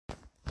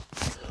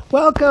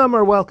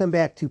Welcome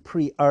back to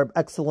Pre-Arb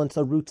Excellence,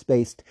 a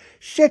roots-based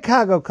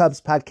Chicago Cubs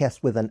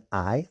podcast with an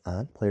eye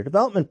on player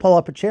development. Pull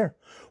up a chair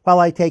while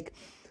I take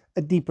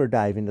a deeper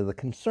dive into the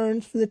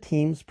concerns for the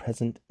team's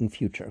present and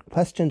future.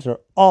 Questions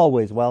are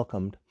always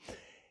welcomed,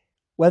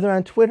 whether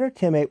on Twitter,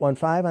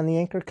 Tim815 on the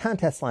Anchor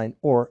contest line,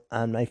 or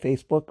on my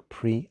Facebook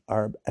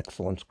Pre-Arb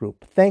Excellence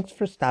group. Thanks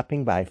for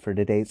stopping by for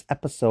today's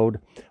episode.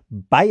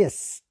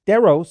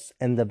 Ballesteros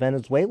and the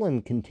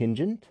Venezuelan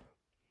contingent,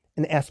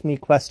 and ask me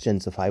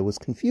questions if I was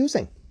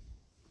confusing.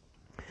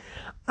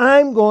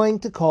 I'm going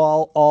to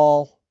call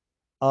all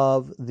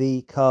of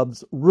the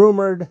Cubs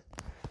rumored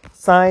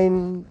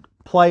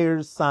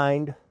players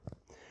signed,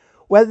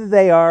 whether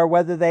they are,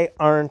 whether they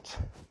aren't.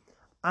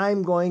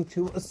 I'm going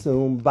to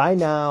assume by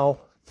now,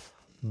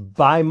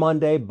 by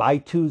Monday, by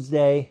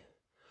Tuesday,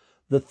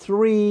 the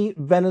 3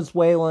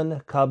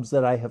 Venezuelan Cubs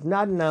that I have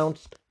not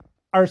announced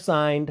are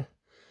signed.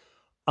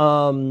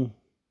 Again,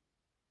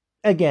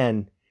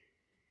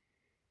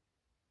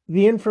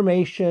 the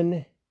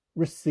information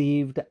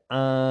received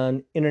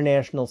on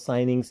international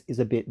signings is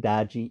a bit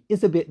dodgy,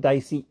 is a bit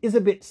dicey, is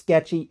a bit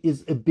sketchy,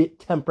 is a bit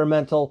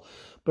temperamental,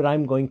 but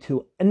I'm going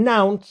to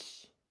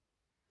announce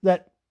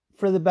that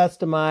for the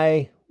best of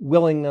my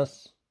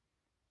willingness,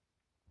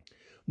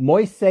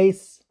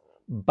 Moises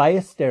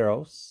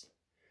Ballesteros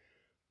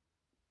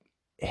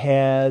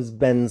has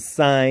been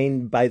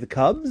signed by the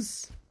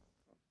Cubs,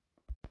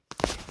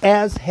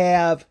 as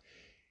have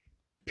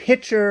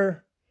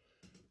pitcher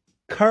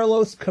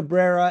Carlos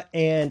Cabrera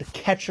and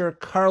catcher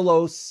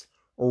Carlos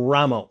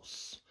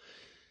Ramos.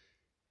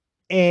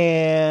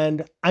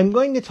 And I'm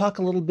going to talk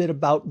a little bit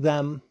about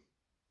them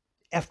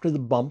after the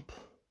bump.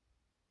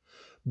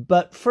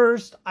 But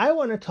first, I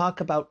want to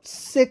talk about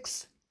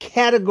 6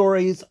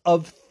 categories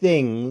of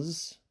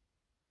things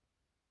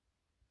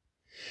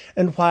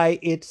and why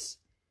it's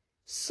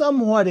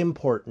somewhat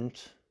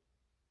important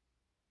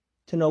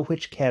to know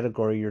which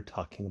category you're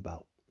talking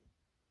about.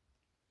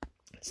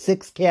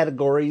 6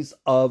 categories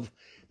of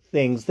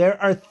things.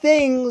 There are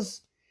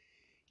things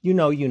you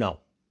know.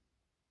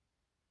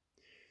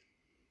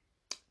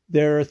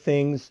 There are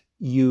things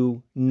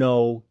you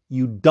know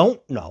you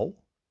don't know.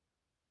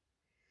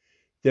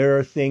 There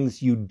are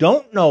things you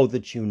don't know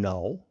that you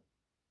know.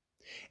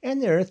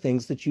 And there are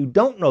things that you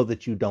don't know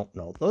that you don't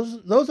know.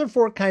 Those are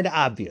 4 kind of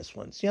obvious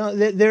ones. You know,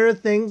 there are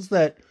things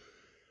that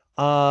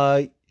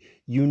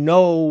you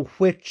know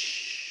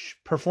which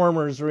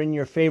performers are in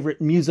your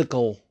favorite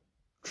musical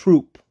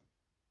troupe.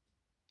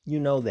 You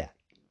know that.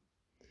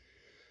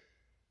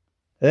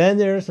 Then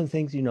there are some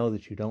things you know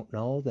that you don't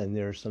know. Then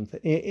there are some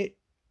things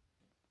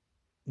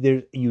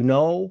you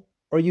know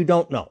or you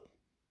don't know.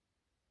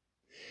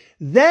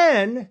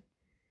 Then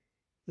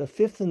the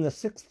 5th and the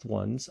 6th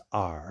ones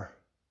are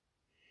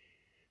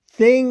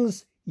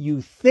things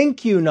you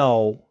think you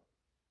know,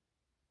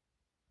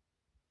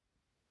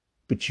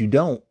 but you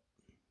don't.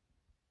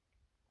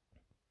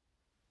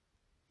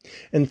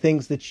 And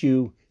things that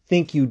you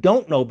think you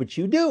don't know, but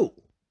you do.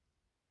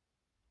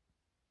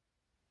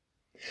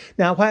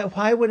 Now,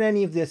 why would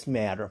any of this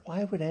matter?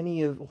 Why would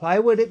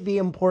it be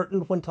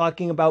important when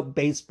talking about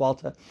baseball?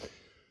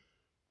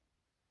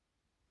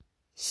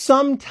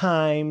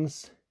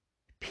 Sometimes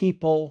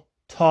people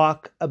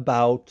talk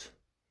about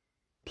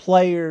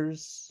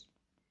players,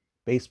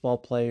 baseball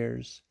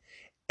players,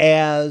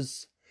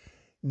 as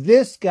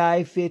this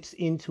guy fits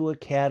into a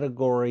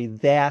category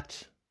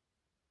that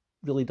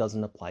really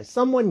doesn't apply.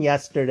 Someone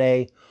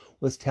yesterday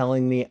was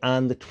telling me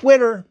on the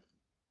Twitter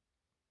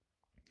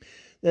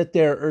that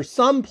there are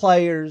some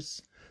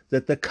players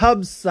that the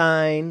Cubs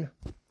sign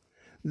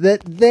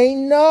that they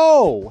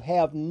know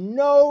have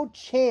no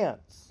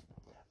chance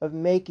of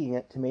making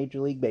it to Major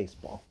League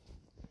Baseball.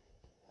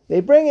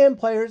 They bring in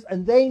players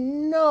and they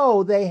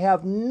know they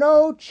have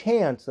no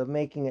chance of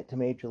making it to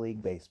Major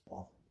League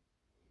Baseball.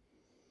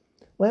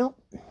 Well,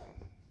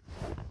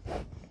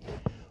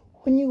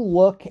 when you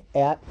look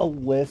at a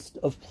list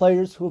of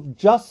players who have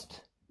just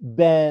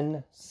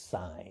been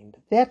signed,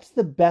 that's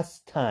the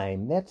best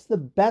time. That's the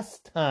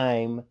best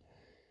time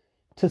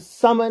to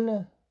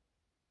summon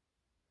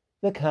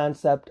the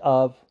concept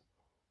of,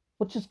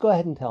 well, just go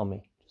ahead and tell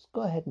me. Just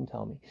go ahead and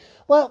tell me.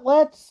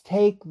 Let's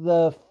take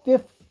the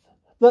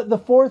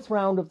 4th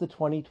round of the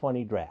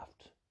 2020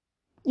 draft.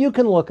 You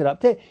can look it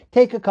up.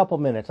 Take a couple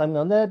minutes. I'm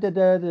going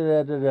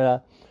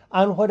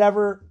on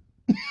whatever,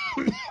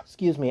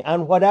 excuse me,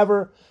 on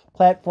whatever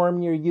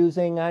platform you're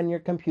using on your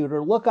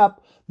computer. Look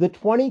up the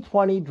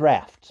 2020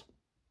 draft.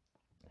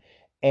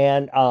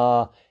 And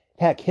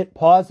heck, hit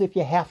pause if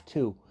you have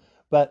to.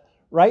 But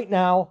right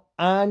now,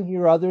 on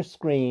your other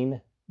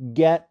screen,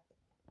 get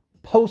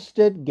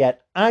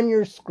on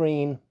your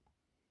screen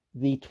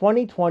the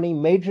 2020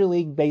 Major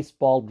League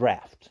Baseball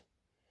draft.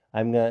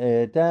 I'm going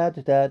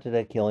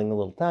to killing a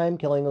little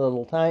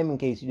time in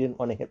case you didn't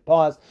want to hit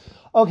pause.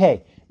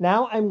 Okay,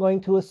 now I'm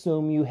going to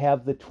assume you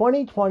have the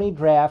 2020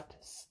 draft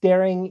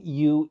staring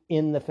you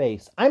in the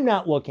face. I'm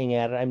not looking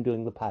at it. I'm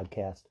doing the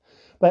podcast.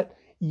 But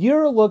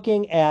you're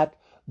looking at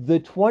the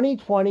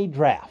 2020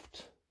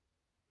 draft.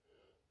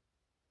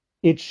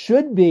 It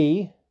should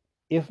be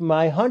if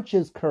my hunch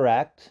is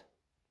correct,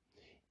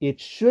 it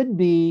should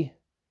be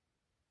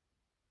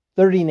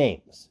 30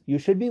 names. You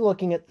should be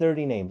looking at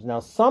 30 names.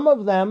 Now, some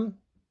of them,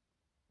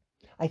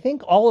 I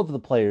think all of the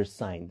players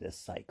signed this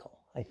cycle.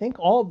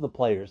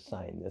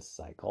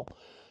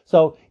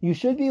 So you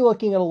should be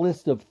looking at a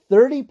list of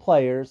 30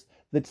 players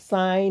that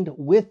signed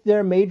with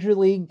their major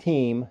league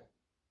team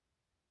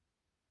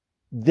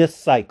this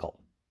cycle.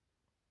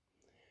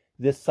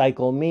 This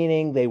cycle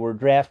meaning they were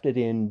drafted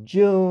in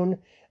June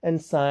and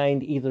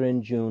signed either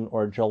in June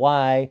or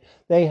July.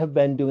 They have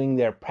been doing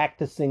their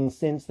practicing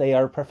since. They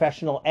are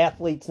professional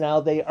athletes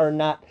now. They are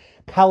not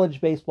college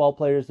baseball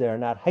players. They are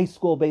not high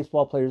school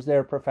baseball players. They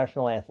are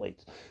professional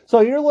athletes.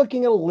 So you're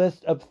looking at a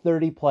list of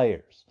 30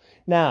 players.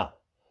 Now,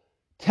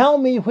 tell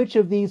me which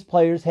of these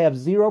players have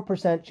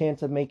 0%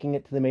 chance of making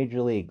it to the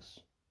major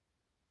leagues.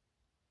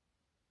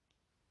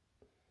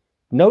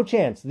 No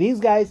chance. These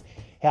guys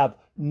have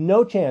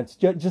no chance,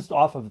 just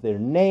off of their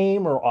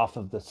name or off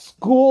of the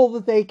school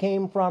that they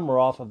came from or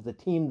off of the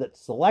team that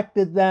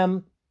selected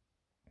them.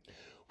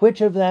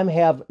 Which of them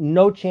have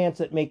no chance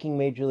at making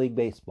Major League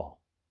Baseball?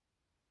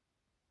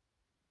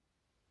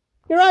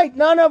 You're right,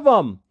 none of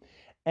them.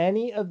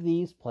 Any of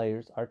these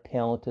players are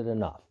talented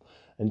enough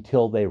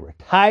until they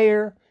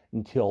retire,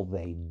 until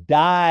they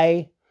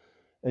die,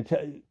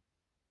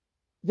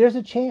 there's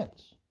a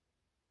chance.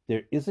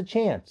 There is a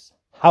chance,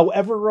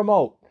 however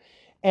remote.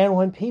 And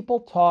when people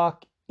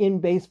talk in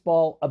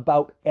baseball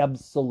about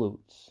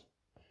absolutes,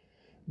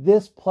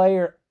 this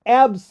player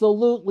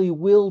absolutely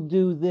will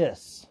do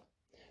this.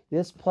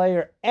 This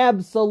player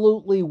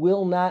absolutely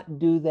will not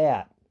do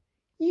that.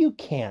 You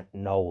can't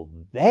know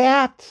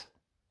that.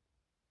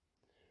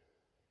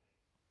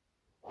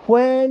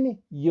 When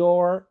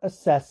you're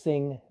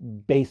assessing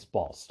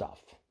baseball stuff,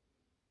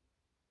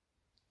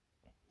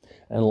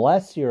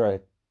 unless you're a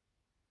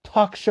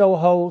talk show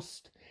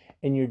host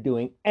and you're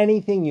doing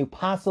anything you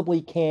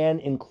possibly can,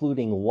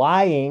 including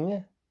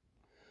lying,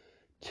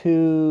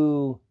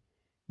 to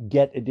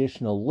get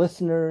additional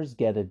listeners,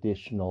 get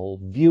additional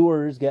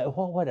viewers,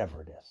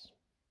 whatever it is.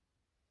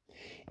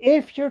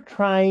 If you're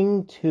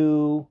trying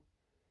to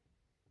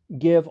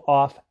give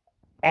off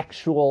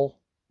actual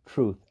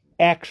truth,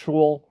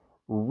 actual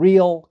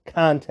real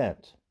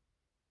content,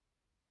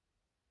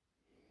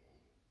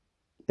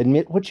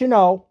 admit what you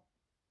know,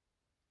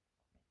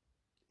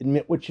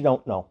 admit what you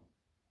don't know.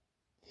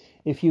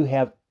 If you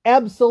have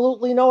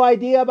absolutely no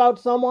idea about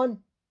someone,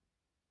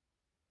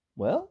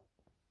 well,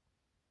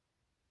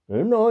 I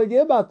have no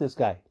idea about this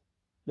guy.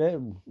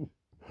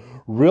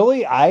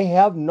 Really, I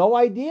have no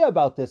idea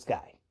about this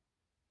guy.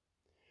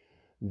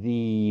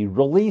 The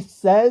release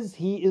says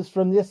he is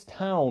from this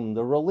town.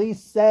 The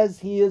release says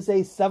he is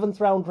a 7th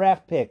round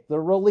draft pick.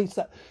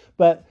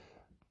 But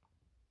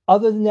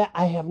other than that,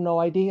 I have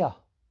no idea.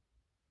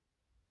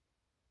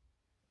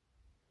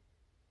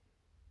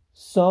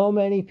 So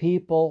many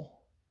people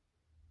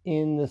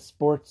in the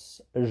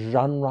sports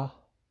genre,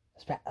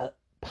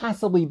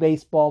 possibly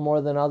baseball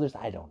more than others,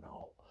 I don't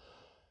know.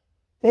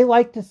 They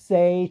like to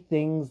say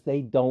things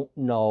they don't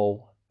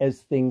know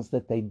as things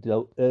that they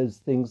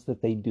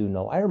do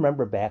know. I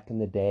remember back in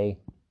the day,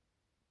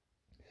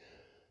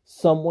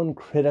 someone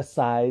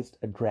criticized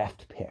a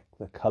draft pick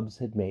the Cubs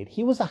had made.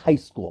 He was a high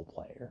school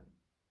player.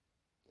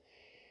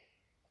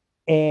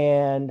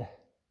 And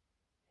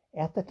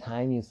at the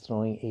time, he was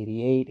throwing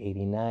 88,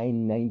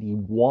 89,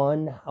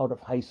 91 out of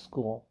high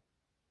school.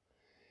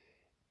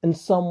 And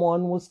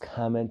someone was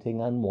commenting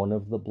on one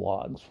of the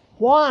blogs.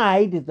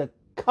 Why did the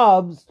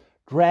Cubs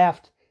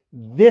draft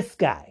this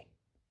guy?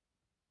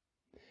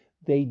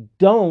 They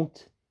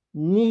don't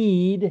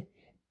need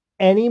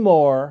any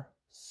more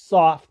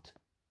soft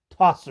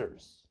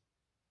tossers.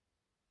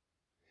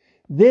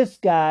 This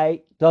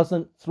guy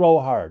doesn't throw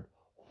hard.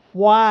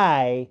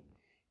 Why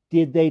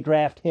did they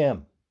draft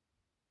him?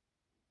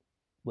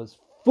 Was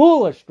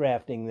foolish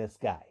drafting this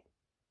guy.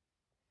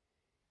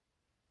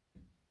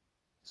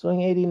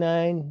 Swing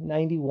 89,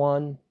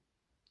 91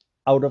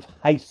 out of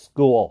high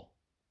school.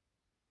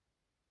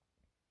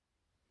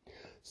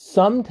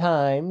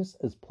 Sometimes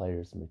as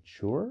players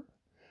mature,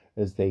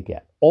 as they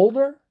get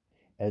older,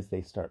 as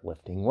they start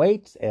lifting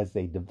weights, as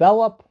they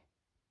develop,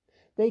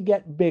 they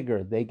get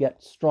bigger, they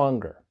get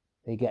stronger,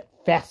 they get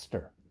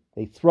faster,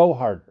 they throw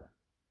harder.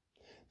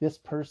 This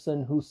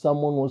person who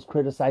someone was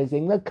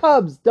criticizing, the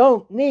Cubs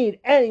don't need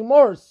any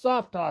more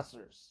soft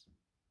tossers,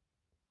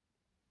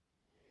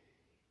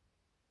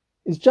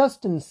 is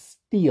Justin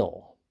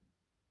Steele,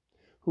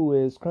 who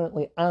is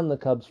currently on the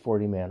Cubs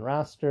 40-man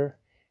roster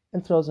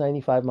and throws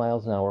 95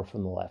 miles an hour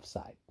from the left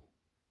side.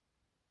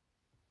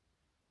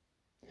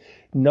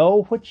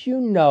 Know what you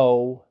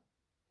know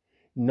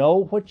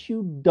what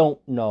you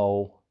don't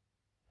know,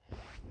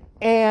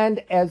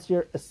 and as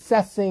you're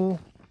assessing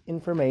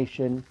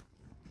information,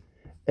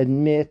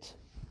 admit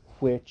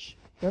which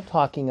you're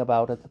talking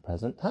about at the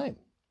present time.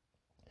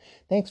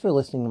 Thanks for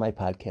listening to my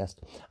podcast.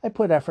 I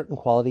put effort and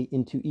quality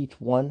into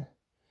each one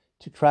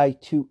to try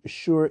to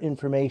assure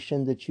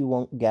information that you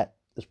won't get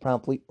as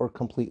promptly or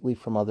completely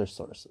from other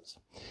sources.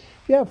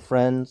 If you have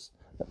friends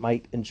that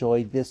might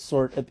enjoy this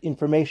sort of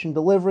information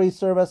delivery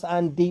service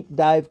on Deep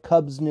Dive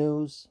Cubs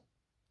news,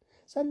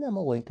 send them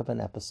a link of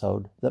an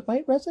episode that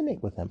might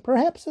resonate with them,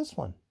 perhaps this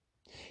one.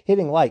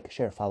 Hitting like,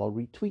 share, follow,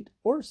 retweet,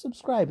 or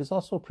subscribe is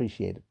also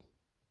appreciated.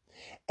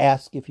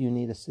 Ask if you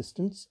need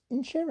assistance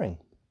in sharing.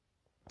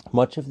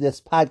 Much of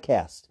this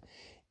podcast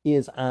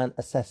is on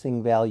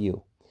assessing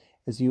value.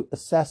 As you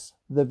assess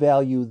the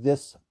value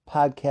this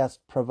podcast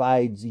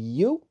provides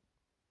you,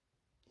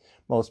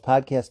 most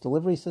podcast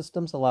delivery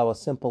systems allow a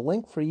simple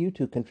link for you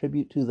to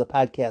contribute to the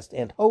podcast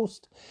and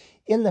host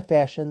in the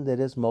fashion that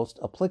is most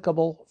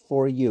applicable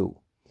for you.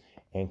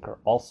 Anchor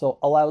also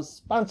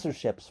allows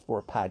sponsorships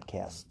for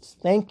podcasts.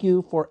 Thank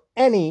you for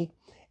any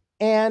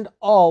and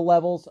all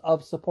levels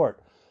of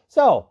support.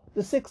 So,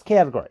 the 6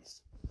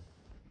 categories.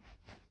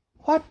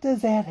 What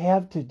does that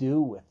have to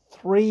do with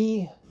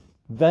 3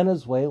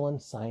 Venezuelan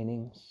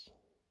signings?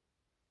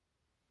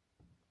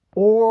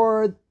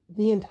 Or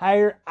the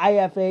entire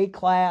IFA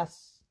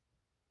class?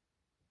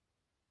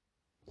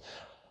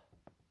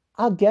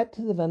 I'll get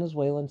to the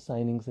Venezuelan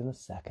signings in a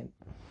second.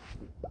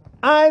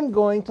 I'm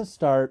going to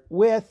start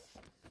with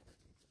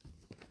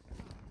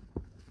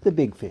the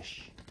big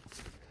fish,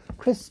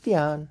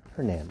 Cristian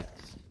Hernandez.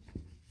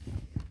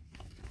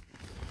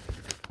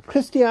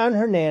 Cristian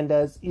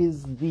Hernandez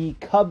is the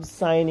Cubs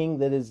signing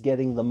that is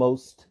getting the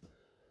most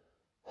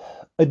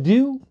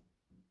ado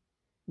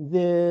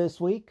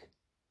this week.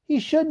 He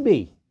should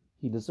be.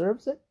 He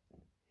deserves it.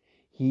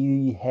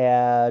 He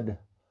had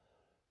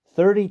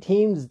 30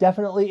 teams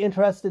definitely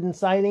interested in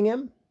signing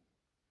him,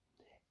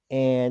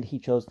 and he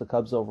chose the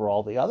Cubs over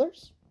all the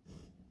others.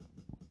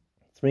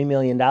 $3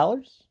 million.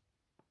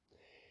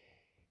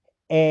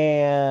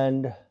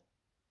 And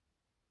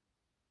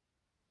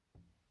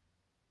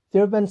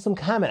there have been some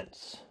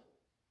comments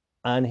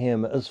on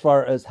him as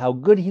far as how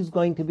good he's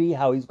going to be,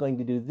 how he's going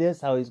to do this,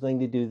 how he's going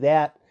to do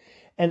that.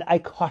 And I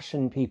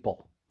caution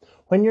people,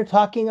 when you're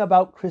talking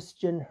about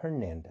Cristian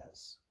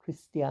Hernandez,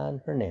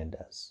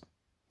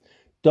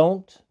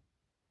 don't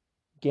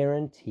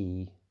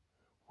guarantee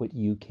what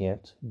you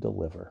can't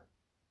deliver.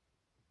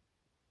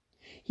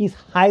 He's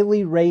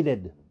highly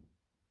rated.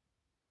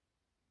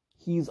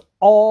 He's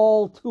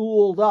all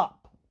tooled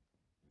up.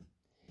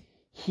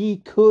 He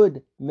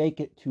could make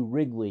it to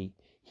Wrigley.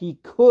 He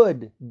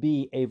could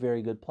be a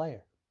very good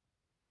player.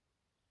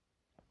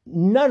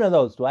 None of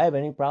those do I have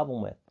any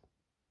problem with.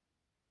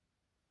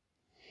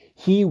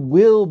 He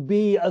will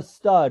be a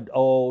stud.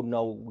 Oh,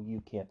 no,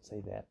 you can't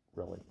say that,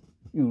 really.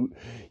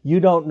 You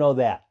don't know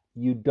that.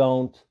 You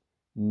don't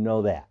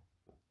know that.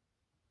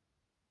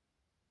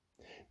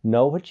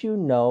 Know what you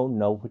know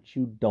what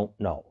you don't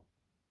know.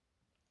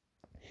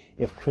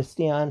 If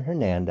Cristian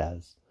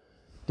Hernandez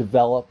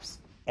develops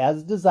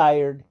as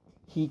desired,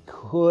 he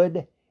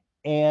could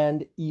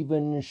and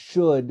even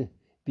should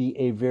be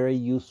a very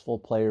useful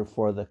player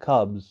for the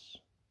Cubs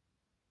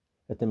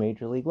at the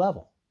major league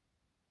level.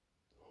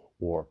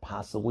 Or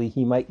possibly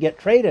he might get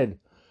traded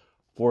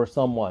for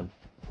someone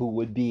who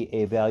would be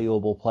a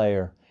valuable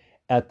player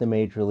at the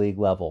major league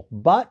level.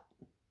 But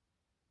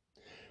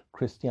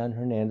Cristian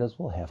Hernandez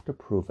will have to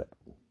prove it.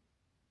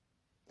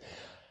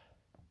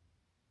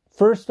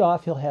 First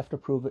off, he'll have to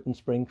prove it in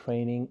spring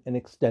training and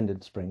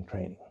extended spring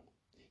training.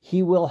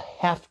 He will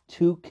have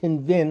to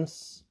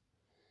convince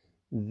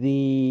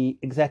the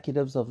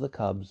executives of the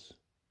Cubs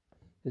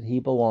that he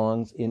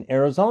belongs in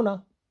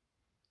Arizona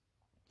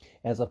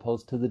as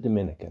opposed to the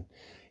Dominican.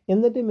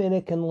 In the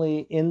Dominican,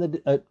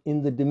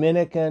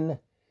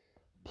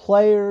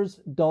 players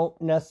don't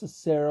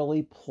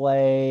necessarily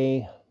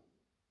play.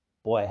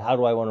 Boy, how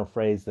do I want to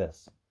phrase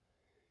this?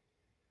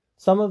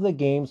 Some of the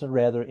games are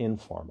rather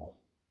informal.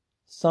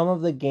 Some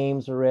of the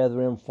games are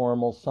rather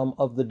informal. Some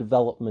of the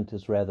development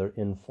is rather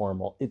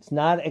informal. It's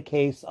not a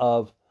case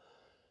of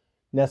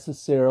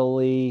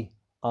necessarily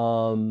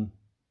like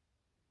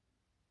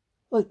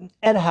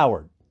Ed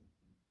Howard.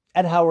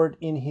 Ed Howard,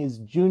 in his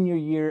junior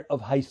year of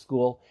high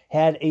school,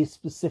 had a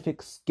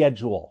specific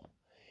schedule.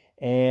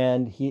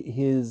 And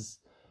his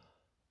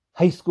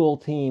high school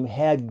team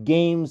had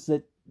games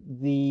that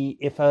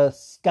if a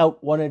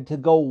scout wanted to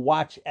go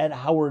watch Ed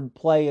Howard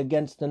play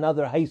against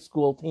another high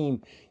school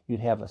team,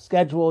 you'd have a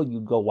schedule,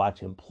 you'd go watch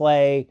him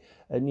play.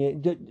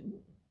 And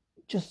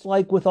just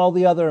like with all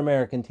the other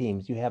American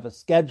teams, you have a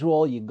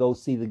schedule, you go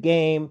see the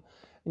game,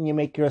 and you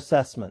make your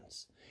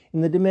assessments.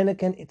 In the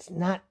Dominican, it's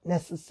not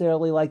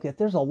necessarily like that.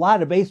 There's a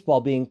lot of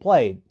baseball being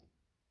played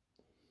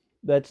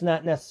that's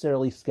not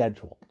necessarily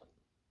scheduled.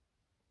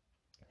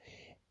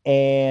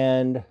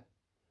 And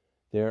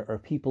there are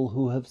people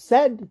who have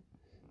said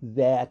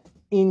that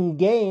in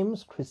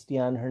games,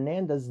 Cristian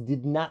Hernandez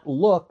did not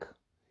look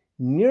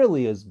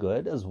nearly as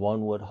good as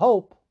one would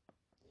hope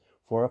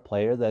for a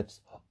player that's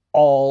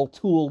all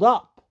tooled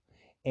up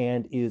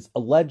and is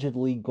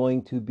allegedly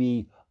going to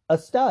be a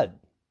stud.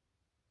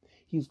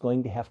 He's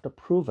going to have to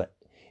prove it.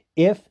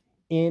 If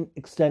in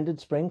extended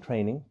spring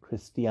training,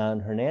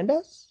 Cristian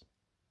Hernandez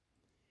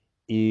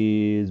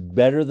is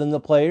better than the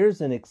players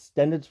in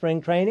extended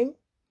spring training,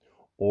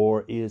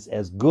 or is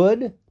as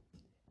good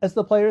as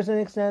the players in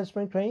extended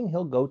spring training,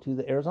 he'll go to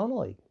the Arizona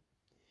League.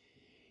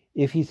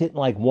 If he's hitting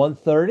like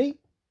 130,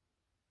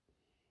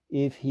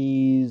 if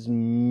he's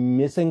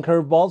missing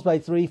curveballs by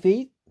 3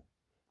 feet,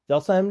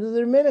 they'll send him to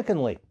the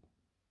Dominican League.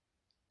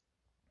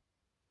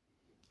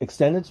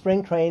 Extended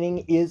spring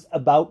training is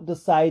about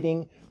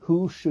deciding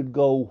who should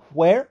go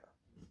where,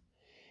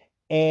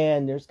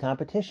 and there's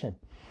competition.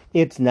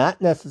 It's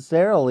not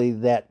necessarily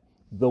that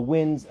the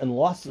wins and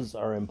losses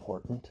are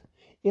important.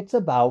 It's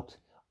about,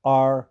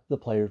 are the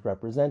players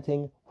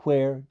representing?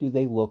 Where do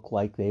they look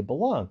like they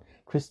belong?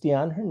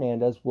 Cristian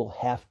Hernandez will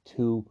have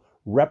to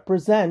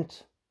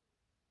represent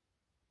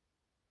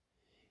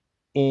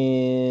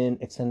in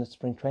extended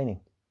spring training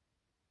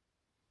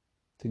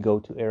to go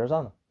to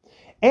Arizona.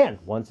 And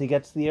once he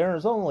gets to the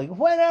Arizona League,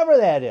 whenever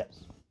that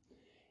is,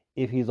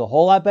 if he's a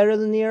whole lot better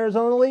than the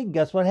Arizona League,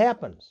 guess what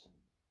happens?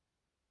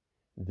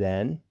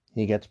 Then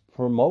he gets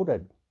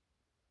promoted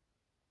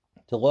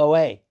to Low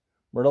A,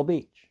 Myrtle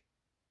Beach.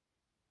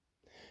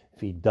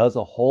 If he does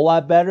a whole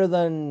lot better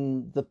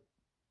than the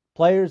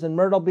players in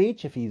Myrtle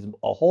Beach, if he's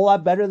a whole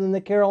lot better than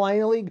the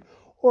Carolina League,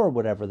 or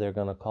whatever they're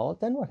going to call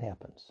it, then what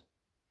happens?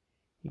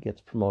 He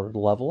gets promoted to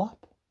Level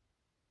Up.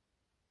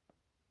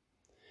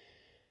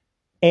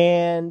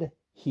 And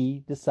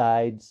he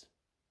decides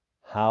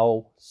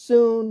how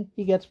soon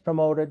he gets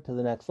promoted to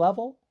the next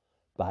level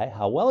by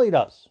how well he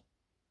does.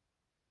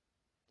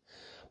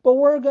 But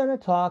we're going to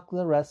talk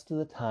the rest of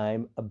the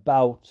time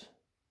about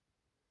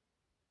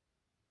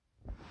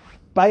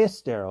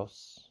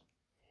Ballesteros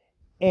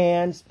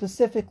and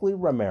specifically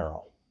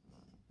Romero.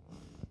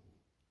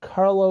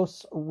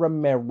 Carlos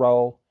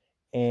Romero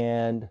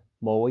and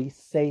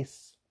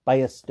Moises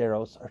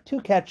Ballesteros are two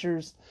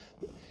catchers.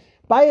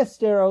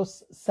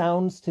 Ballesteros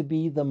sounds to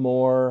be the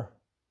more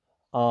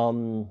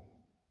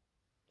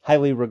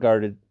highly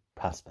regarded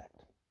prospect.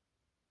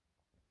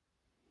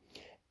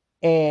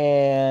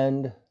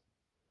 And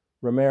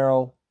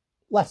Romero,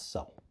 less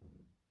so.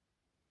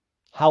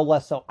 How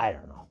less so? I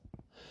don't know.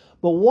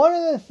 But one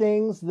of the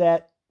things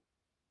that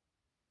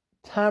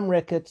Tom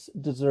Ricketts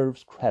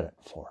deserves credit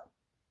for,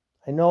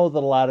 I know that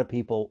a lot of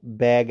people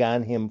bag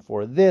on him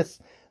for this,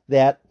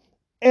 that,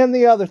 and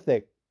the other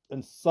thing,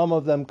 and some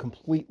of them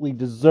completely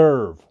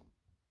deserve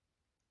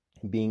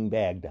being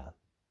bagged on.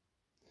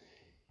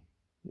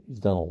 He's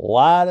done a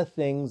lot of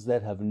things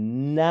that have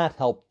not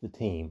helped the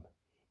team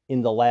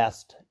in the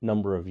last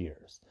number of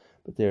years.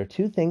 But there are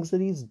two things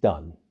that he's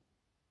done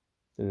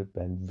that have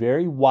been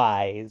very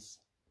wise.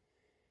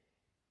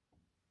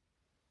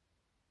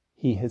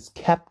 He has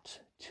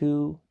kept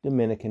 2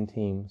 Dominican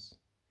teams,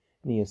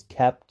 and he has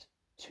kept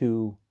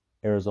 2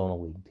 Arizona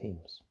League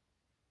teams.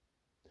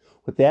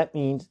 What that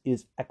means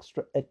is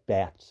extra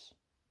at-bats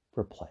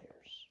for players.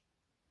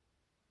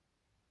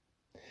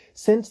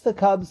 Since the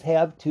Cubs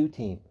have 2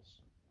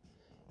 teams,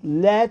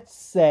 let's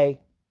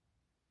say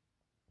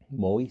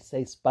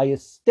Moises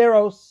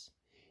Ballesteros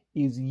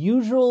is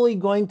usually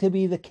going to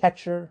be the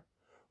catcher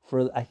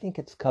for, I think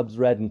it's Cubs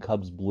Red and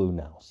Cubs Blue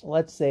now. So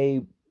let's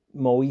say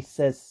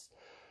Moises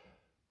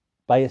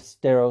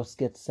Ballesteros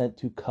gets sent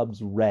to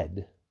Cubs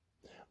Red.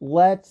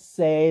 Let's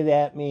say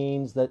that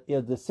means that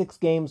in the 6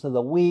 games of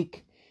the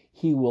week,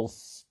 he will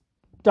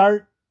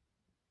start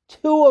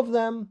 2 of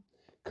them,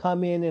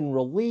 come in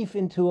relief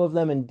in 2 of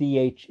them, and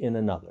DH in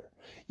another.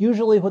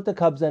 Usually what the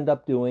Cubs end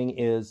up doing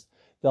is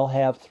they'll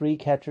have 3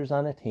 catchers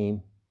on a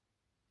team.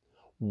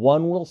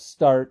 1 will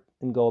start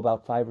and go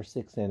about 5 or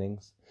 6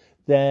 innings.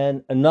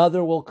 Then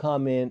another will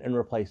come in and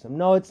replace him.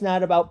 No, it's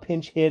not about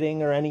pinch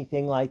hitting or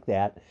anything like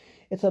that.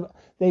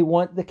 They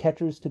want the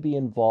catchers to be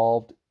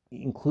involved,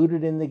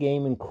 included in the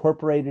game,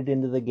 incorporated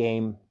into the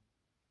game.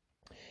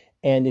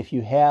 And if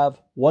you have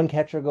one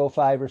catcher go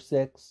 5 or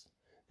 6,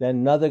 then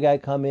another guy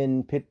come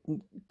in,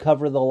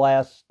 cover the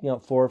last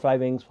 4 or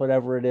 5 innings,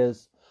 whatever it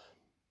is,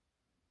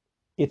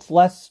 it's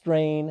less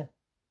strain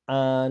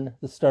on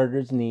the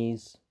starter's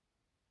knees.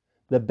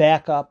 The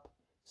backup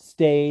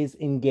stays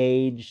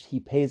engaged. He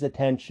pays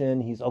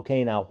attention. He's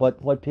okay now.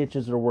 What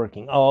pitches are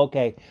working? Oh,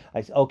 okay.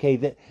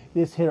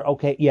 This hitter.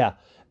 Okay, yeah.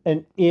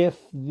 And if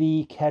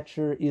the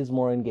catcher is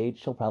more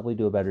engaged, he'll probably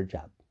do a better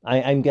job.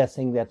 I'm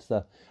guessing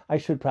I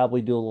should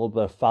probably do a little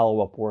bit of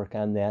follow-up work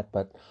on that.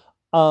 But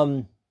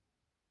so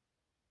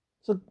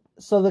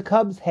the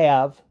Cubs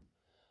have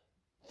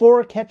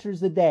 4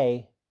 catchers a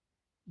day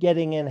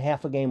getting in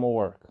half a game of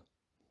work.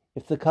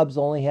 If the Cubs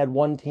only had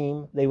 1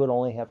 team, they would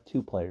only have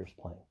 2 players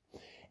playing.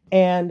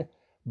 And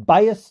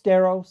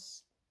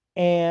Ballesteros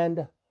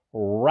and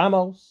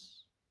Romero.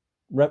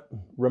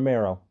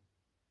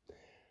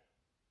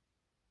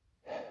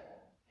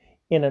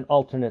 In an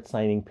alternate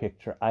signing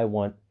picture, I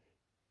want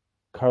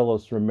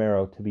Carlos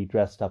Romero to be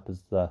dressed up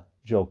as the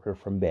Joker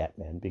from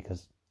Batman,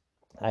 because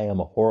I am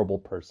a horrible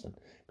person.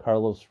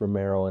 Carlos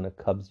Romero in a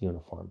Cubs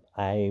uniform.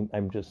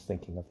 I'm just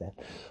thinking of that.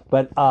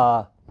 But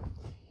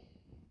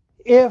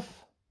if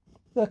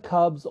the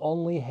Cubs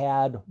only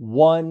had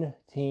 1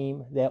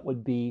 team, that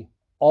would be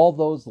all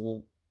those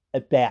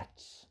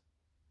at-bats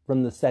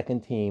from the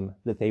second team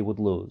that they would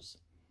lose.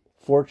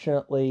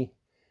 Fortunately,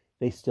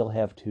 they still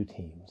have 2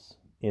 teams.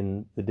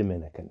 in the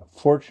Dominican.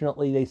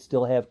 Fortunately, they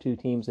still have 2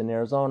 teams in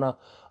Arizona.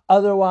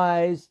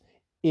 Otherwise,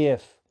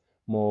 if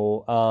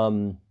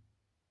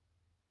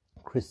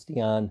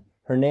Christian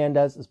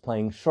Hernandez is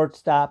playing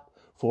shortstop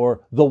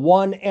for the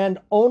one and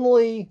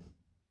only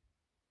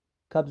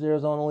Cubs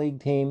Arizona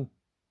League team,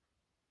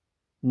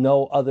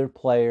 no other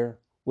player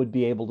would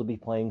be able to be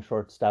playing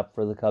shortstop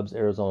for the Cubs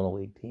Arizona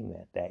League team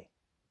that day.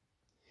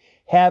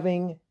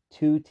 Having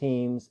 2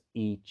 teams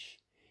each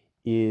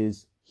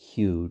is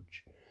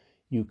huge.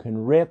 You can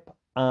rip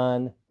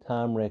on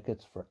Tom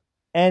Ricketts for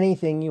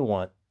anything you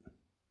want,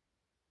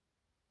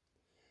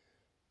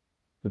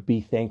 but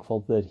be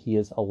thankful that he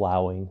is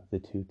allowing the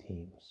 2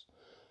 teams.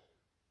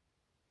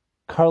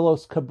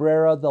 Carlos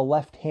Cabrera, the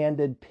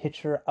left-handed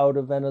pitcher out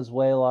of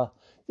Venezuela,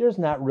 there's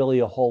not really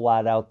a whole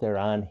lot out there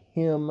on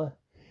him.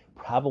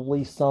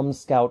 Probably some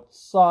scouts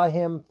saw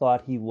him,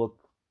 thought he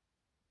looked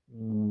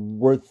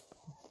worth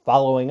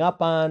following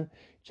up on,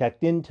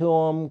 checked into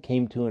him,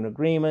 came to an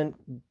agreement,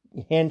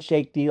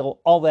 handshake deal,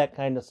 all that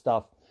kind of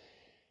stuff.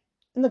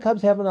 And the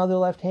Cubs have another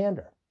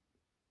left-hander.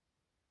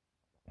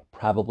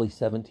 Probably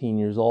 17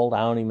 years old. I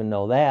don't even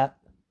know that.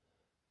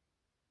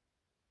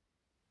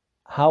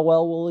 How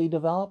well will he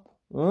develop?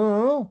 I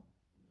don't know.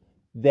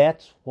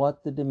 That's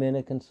what the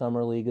Dominican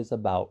Summer League is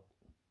about.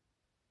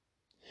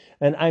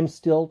 And I'm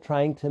still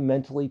trying to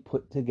mentally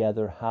put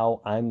together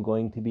how I'm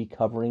going to be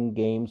covering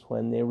games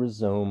when they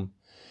resume,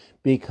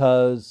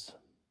 because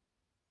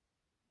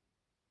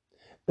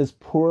as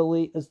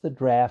poorly as the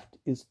draft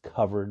is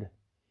covered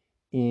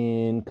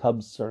in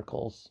Cubs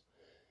circles,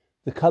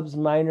 the Cubs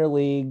minor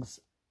leagues,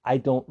 I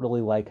don't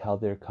really like how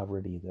they're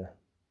covered either.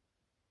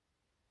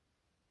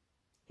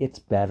 It's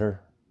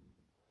better,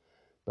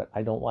 but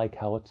I don't like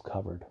how it's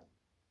covered.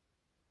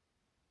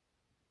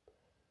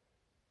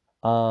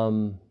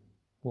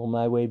 Will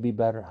my way be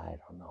better? I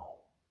don't know.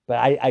 But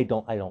I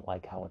don't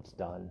like how it's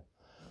done.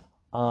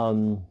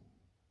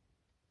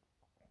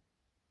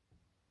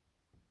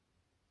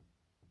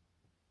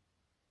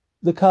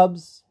 The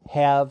Cubs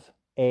have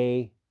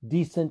a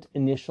decent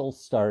initial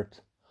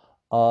start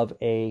of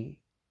an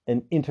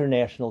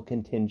international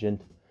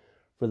contingent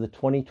for the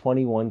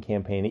 2021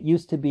 campaign. It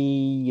used to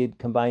be you'd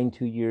combine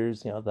 2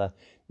 years, the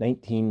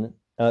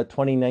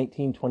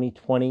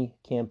 2019-2020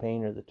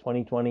 campaign or the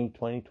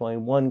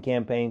 2020-2021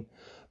 campaign.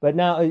 But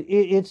now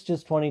it's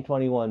just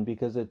 2021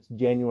 because it's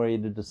January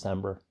to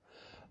December.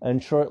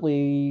 And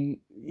shortly,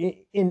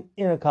 in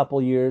a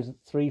couple years,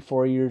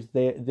 3-4 years,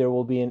 there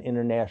will be an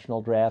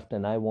international draft,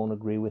 and I won't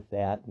agree with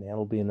that. And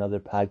that'll be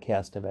another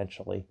podcast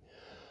eventually.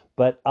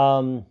 But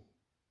the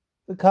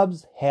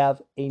Cubs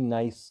have a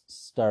nice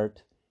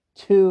start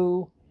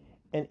to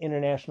an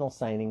international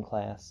signing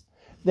class.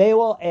 They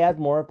will add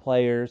more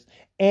players,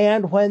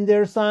 and when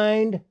they're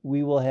signed,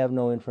 we will have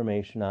no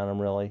information on them,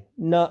 really.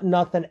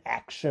 Nothing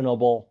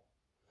actionable.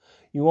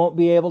 You won't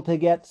be able to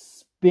get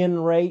spin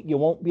rate. You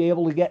won't be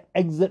able to get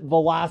exit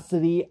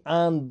velocity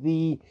on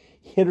the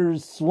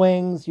hitter's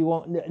swings. You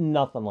won't,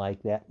 nothing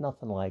like that.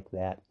 Nothing like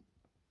that.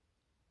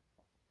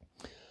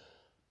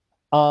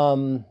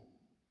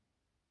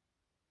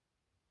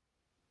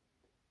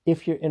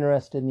 If you're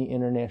interested in the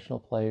international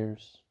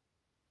players,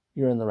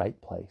 you're in the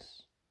right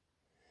place,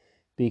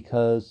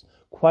 because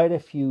quite a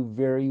few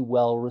very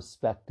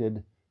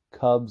well-respected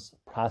Cubs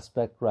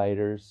prospect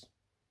writers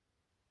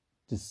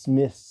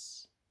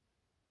dismiss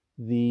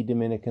the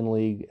Dominican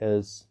League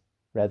as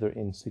rather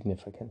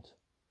insignificant.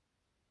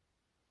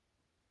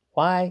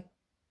 Why?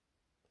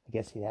 I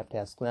guess you'd have to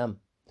ask them.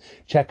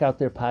 Check out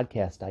their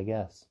podcast, I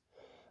guess.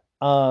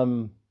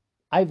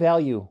 I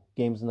value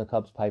games in the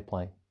Cubs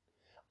pipeline.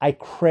 I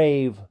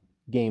crave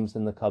games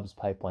in the Cubs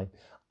pipeline.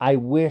 I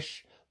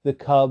wish the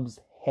Cubs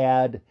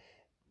had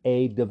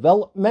a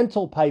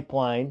developmental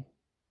pipeline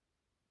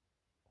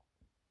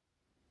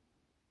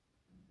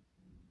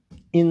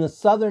in the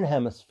Southern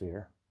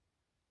Hemisphere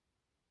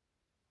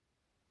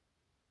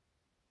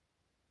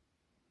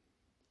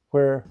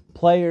where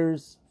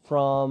players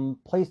from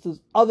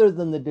places other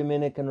than the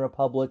Dominican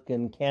Republic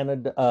and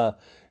Canada,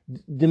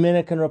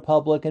 Dominican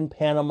Republic and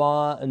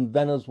Panama and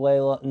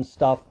Venezuela and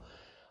stuff,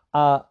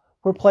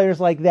 where players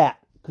like that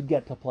could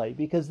get to play,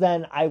 because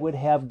then I would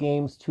have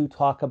games to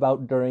talk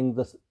about during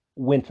the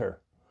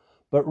winter.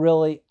 But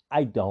really,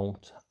 I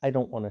don't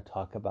want to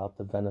talk about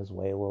the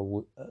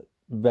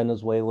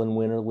Venezuelan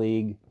Winter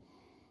League.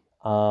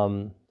 I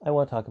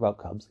want to talk about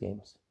Cubs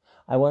games.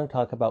 I want to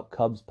talk about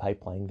Cubs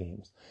pipeline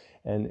games.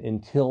 And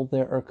until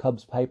there are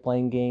Cubs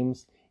pipeline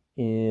games,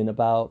 in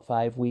about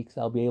 5 weeks,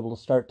 I'll be able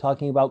to start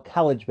talking about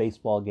college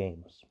baseball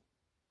games.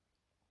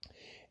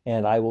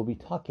 And I will be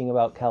talking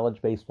about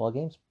college baseball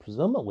games,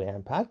 presumably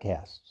on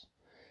podcasts.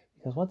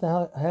 Because what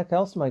the heck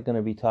else am I going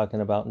to be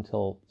talking about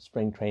until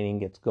spring training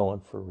gets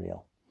going for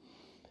real?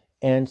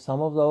 And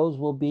some of those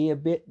will be a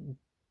bit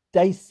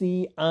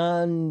dicey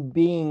on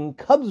being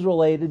Cubs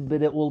related,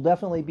 but it will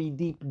definitely be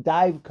deep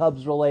dive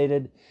Cubs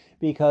related,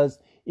 because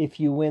if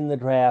you win the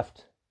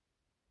draft,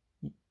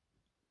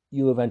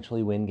 you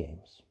eventually win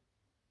games.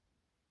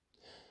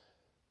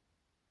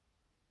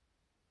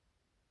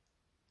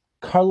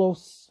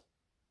 Carlos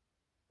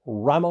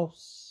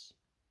Ramos,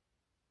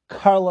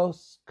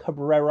 Carlos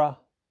Cabrera,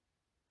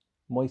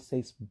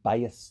 Moises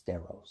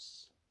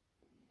Ballesteros.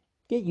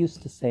 Get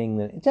used to saying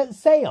them.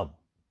 Just say them.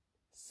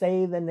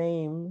 Say the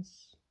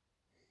names.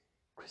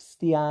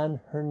 Christian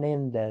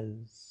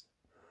Hernandez,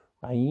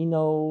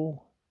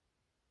 Raino.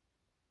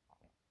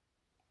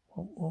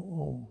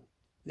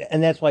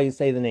 And that's why you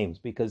say the names,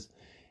 because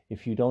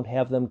if you don't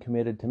have them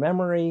committed to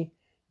memory,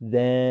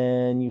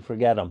 then you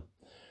forget them.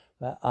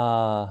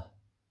 The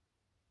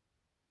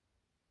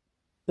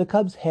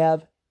Cubs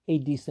have a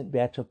decent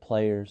batch of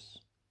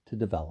players to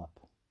develop.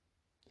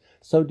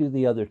 So do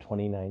the other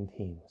 29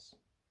 teams.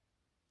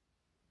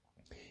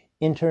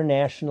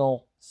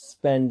 International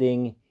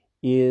spending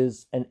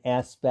is an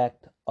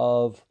aspect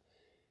of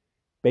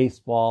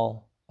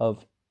baseball,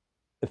 of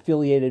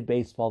affiliated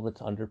baseball that's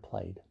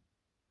underplayed.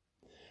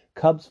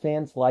 Cubs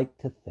fans like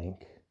to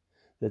think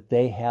that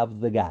they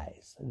have the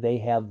guys, they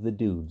have the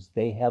dudes,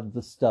 they have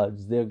the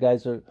studs.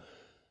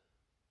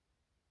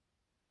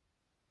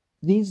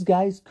 These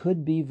guys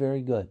could be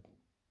very good.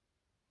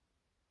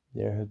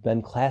 There have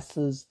been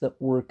classes that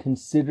were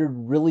considered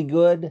really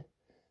good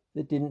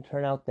that didn't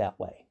turn out that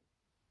way.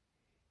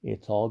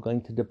 It's all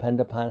going to depend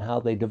upon how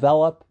they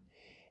develop,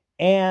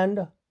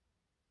 and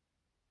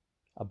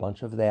a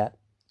bunch of that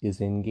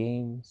is in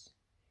games.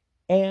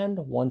 And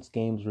once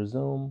games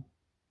resume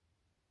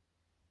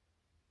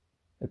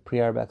at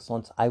Pre-Arb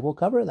Excellence, I will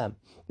cover them.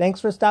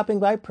 Thanks for stopping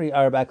by,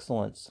 Pre-Arb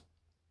Excellence.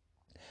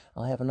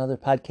 I'll have another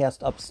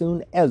podcast up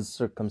soon as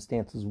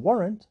circumstances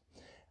warrant.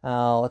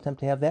 I'll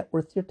attempt to have that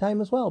worth your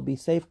time as well. Be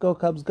safe, go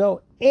Cubs,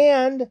 go,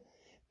 and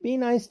be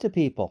nice to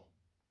people.